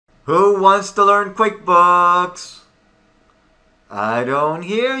Who wants to learn QuickBooks? I don't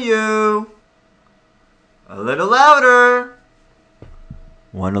hear you. A little louder.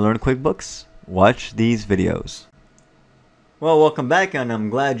 Want to learn QuickBooks? Watch these videos. Well, welcome back, and I'm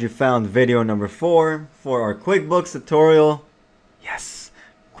glad you found video number 4 for our QuickBooks tutorial. Yes,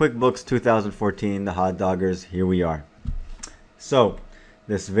 QuickBooks 2014, the hot doggers, here we are. So,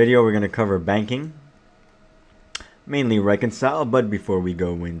 this video we're going to cover banking, mainly Reconcile, but before we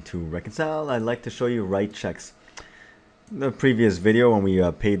go into Reconcile, I'd like to show you write checks. The previous video when we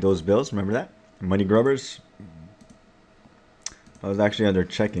paid those bills, remember that? Money grubbers. I was actually under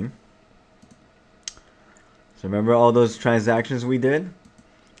checking. So remember all those transactions we did?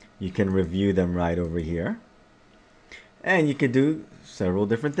 You can review them right over here. And you can do several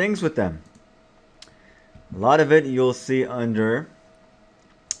different things with them. A lot of it you'll see under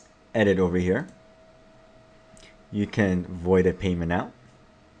edit over here. You can void a payment out.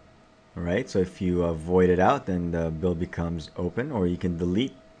 Alright, so if you void it out, then the bill becomes open, or you can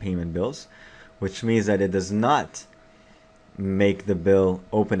delete payment bills, which means that it does not make the bill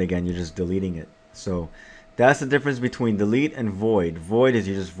open again, you're just deleting it. So that's the difference between delete and void. Void is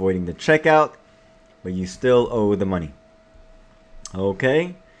you're just voiding the checkout, but you still owe the money.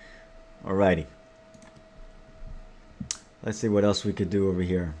 Okay, alrighty. Let's see what else we could do over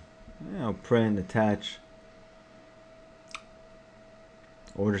here. Print, attach.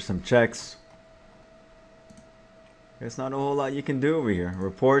 Order some checks. There's not a whole lot you can do over here.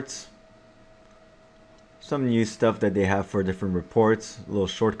 Reports. Some new stuff that they have for different reports. Little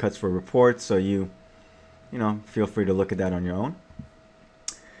shortcuts for reports. So you feel free to look at that on your own.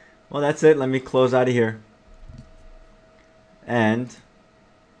 Well, that's it. Let me close out of here. And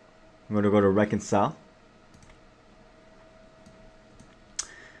I'm going to go to Reconcile.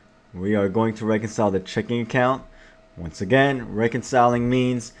 We are going to reconcile the checking account. Once again, reconciling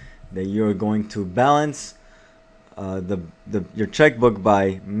means that you're going to balance your checkbook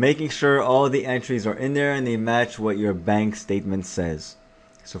by making sure all the entries are in there and they match what your bank statement says.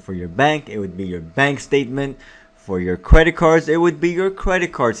 So for your bank, it would be your bank statement. For your credit cards, it would be your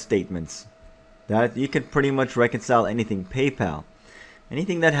credit card statements. That you can pretty much reconcile anything. PayPal,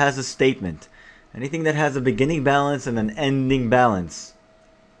 anything that has a statement, anything that has a beginning balance and an ending balance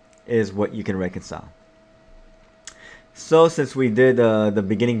is what you can reconcile. So since we did the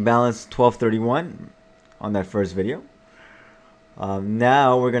beginning balance 1231 on that first video,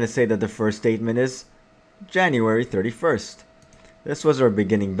 now we're going to say that the first statement is January 31st. This was our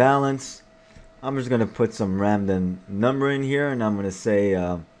beginning balance. I'm just going to put some random number in here, and I'm going to say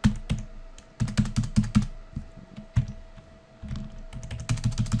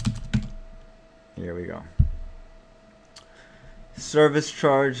here we go. Service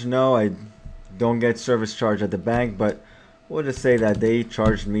charge, no, I don't get service charge at the bank, but we'll just say that they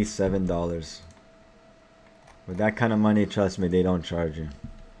charged me $7. With that kind of money, trust me, they don't charge you.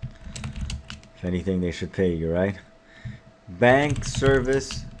 If anything, they should pay you, right? Bank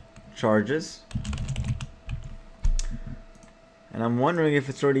service charges. And I'm wondering if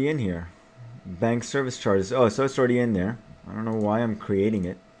it's already in here. Bank service charges. Oh, so it's already in there. I don't know why I'm creating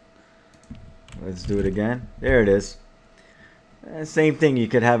it. Let's do it again. There it is. Same thing, you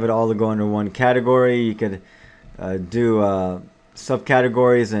could have it all go under one category. You could do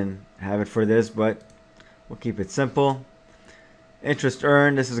subcategories and have it for this, but we'll keep it simple. Interest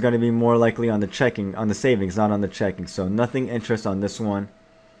earned, this is going to be more likely on the checking, on the savings, not on the checking. So nothing interest on this one.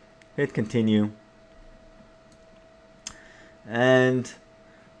 Hit continue. And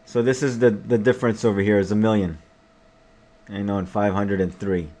so this is the difference over here is $1,000,000. And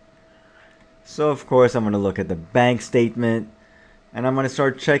 503. So of course I'm going to look at the bank statement. And I'm going to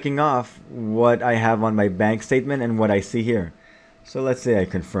start checking off what I have on my bank statement and what I see here. So let's say I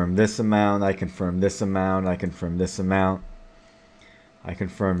confirm this amount, I confirm this amount, I confirm this amount. I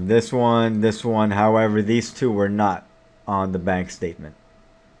confirm this one. However, these two were not on the bank statement.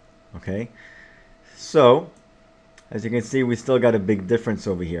 Okay. So, as you can see, we still got a big difference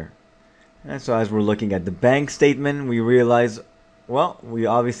over here. And so as we're looking at the bank statement, we realize, well, we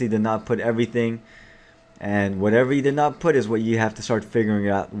obviously did not put everything. And whatever you did not put is what you have to start figuring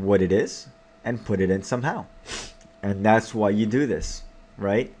out what it is and put it in somehow. And that's why you do this,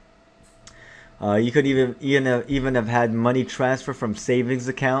 right? You could even have had money transfer from savings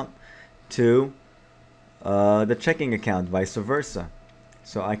account to the checking account, vice versa.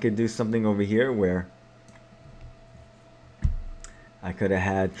 So I could do something over here where I could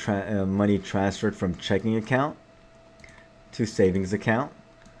have had money transferred from checking account to savings account.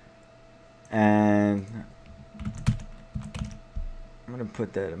 And I'm going to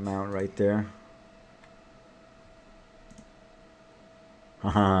put that amount right there.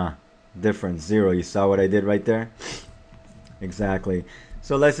 Haha, difference, 0. You saw what I did right there? Exactly.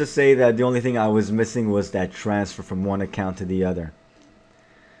 So let's just say that the only thing I was missing was that transfer from one account to the other.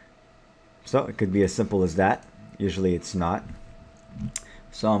 So it could be as simple as that. Usually it's not.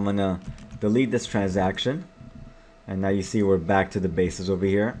 So I'm gonna delete this transaction, and now you see we're back to the basis over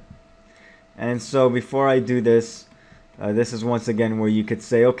here. And so before I do this, this is once again where you could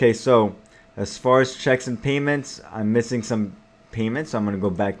say, okay, so as far as checks and payments, I'm missing some payments. So I'm gonna go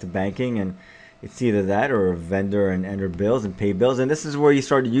back to banking, and it's either that or a vendor, and enter bills and pay bills. And this is where you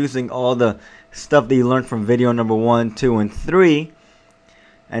start using all the stuff that you learned from video number 1, 2, and 3,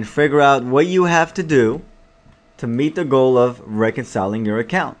 and figure out what you have to do to meet the goal of reconciling your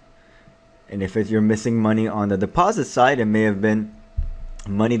account. And if you're missing money on the deposit side, it may have been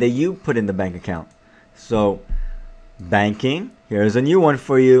money that you put in the bank account. So banking, here's a new one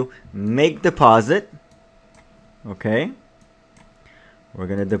for you. Make deposit. Okay. We're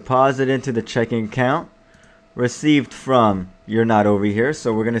going to deposit into the checking account. Received from, you're not over here.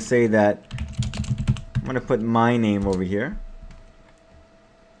 So we're going to say that I'm going to put my name over here.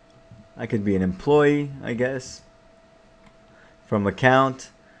 I could be an employee, I guess. From account.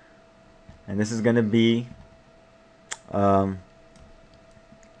 And this is going to be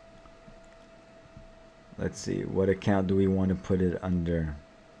let's see, what account do we want to put it under?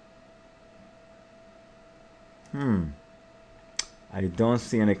 I don't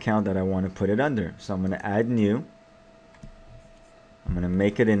see an account that I want to put it under. So I'm going to add new. I'm going to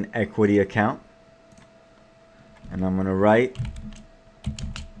make it an equity account. And I'm going to write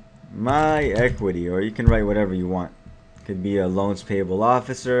my equity, or you can write whatever you want. It could be a loans payable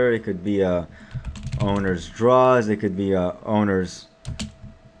officer. It could be a owner's draws. It could be a owner's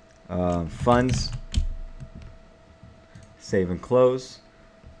funds. Save and close.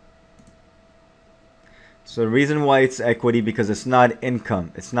 So the reason why it's equity, because it's not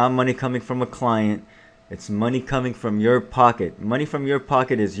income. It's not money coming from a client. It's money coming from your pocket. Money from your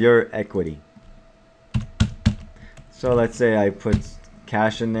pocket is your equity. So let's say I put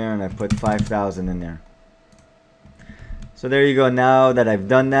cash in there and I put 5,000 in there. So there you go. Now that I've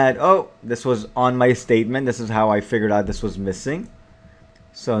done that, oh, this was on my statement. This is how I figured out this was missing.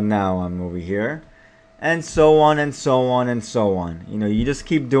 So now I'm over here, and so on and so on and so on. You know, you just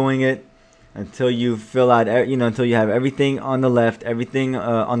keep doing it until you fill out, until you have everything on the left, everything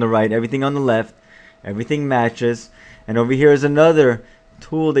on the right, everything on the left, everything matches. And over here is another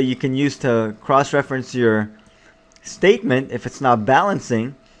tool that you can use to cross-reference your statement if it's not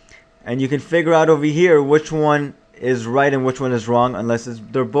balancing, and you can figure out over here which one is right and which one is wrong, unless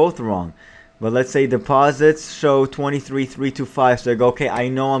they're both wrong. But let's say deposits show 23,325, so I go, okay, I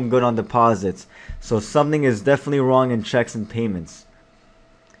know I'm good on deposits, so something is definitely wrong in checks and payments.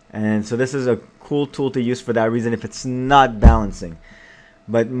 And so this is a cool tool to use for that reason if it's not balancing.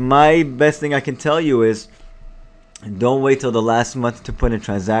 But my best thing I can tell you is don't wait till the last month to put in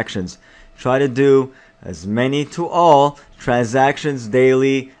transactions. Try to do as many to all transactions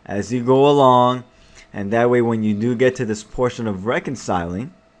daily as you go along, and that way when you do get to this portion of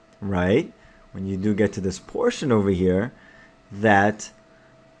reconciling, right, when you do get to this portion over here, that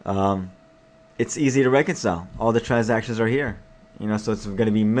it's easy to reconcile. All the transactions are here. You know, so it's going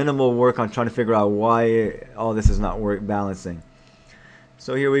to be minimal work on trying to figure out why all this is not balancing.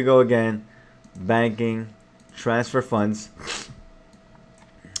 So here we go again. Banking, transfer funds.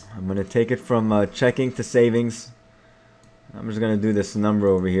 I'm going to take it from checking to savings. I'm just going to do this number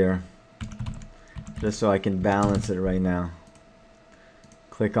over here, just so I can balance it right now.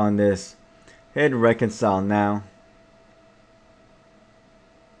 Click on this. Hit reconcile now.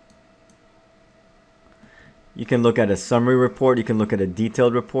 You can look at a summary report. You can look at a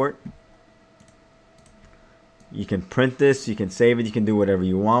detailed report. You can print this. You can save it. You can do whatever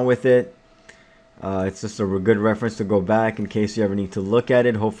you want with it. It's just a good reference to go back in case you ever need to look at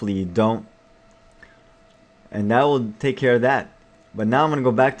it. Hopefully you don't. And that will take care of that. But now I'm going to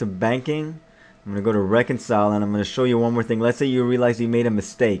go back to banking. I'm going to go to reconcile, and I'm going to show you one more thing. Let's say you realize you made a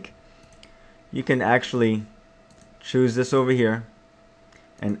mistake. You can actually choose this over here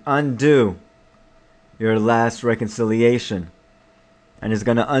and undo your last reconciliation, and it's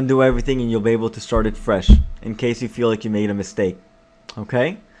going to undo everything, and you'll be able to start it fresh in case you feel like you made a mistake.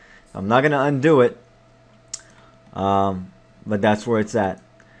 Okay, I'm not going to undo it, but that's where it's at.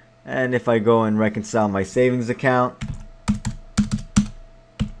 And if I go and reconcile my savings account,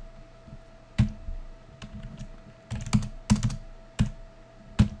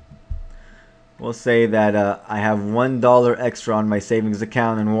 we'll say that I have $1 extra on my savings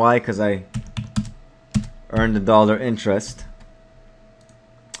account. And why? Because I earned $1 interest.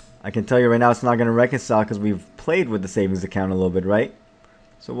 I can tell you right now it's not going to reconcile because we've played with the savings account a little bit, right?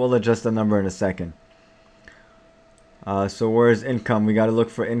 So we'll adjust the number in a second. So where's income? We got to look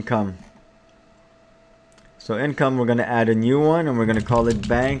for income. So income, we're going to add a new one, and we're going to call it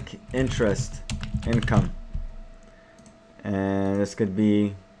bank interest income. And this could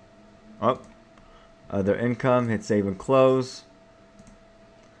be other income. Hit save and close.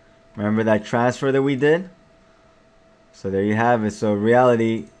 Remember that transfer that we did? So there you have it. So in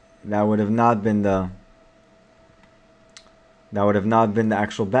reality, that would have not been the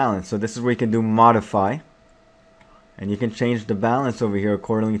actual balance. So this is where you can do modify, and you can change the balance over here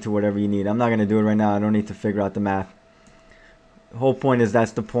accordingly to whatever you need. I'm not going to do it right now. I don't need to figure out the math. The whole point is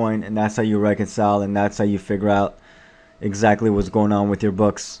that's the point, and that's how you reconcile, and that's how you figure out exactly what's going on with your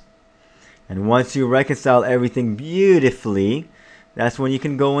books. And once you reconcile everything beautifully, that's when you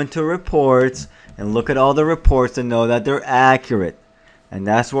can go into reports and look at all the reports and know that they're accurate. And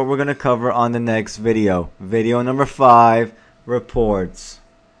that's what we're going to cover on the next video. Video number 5, reports.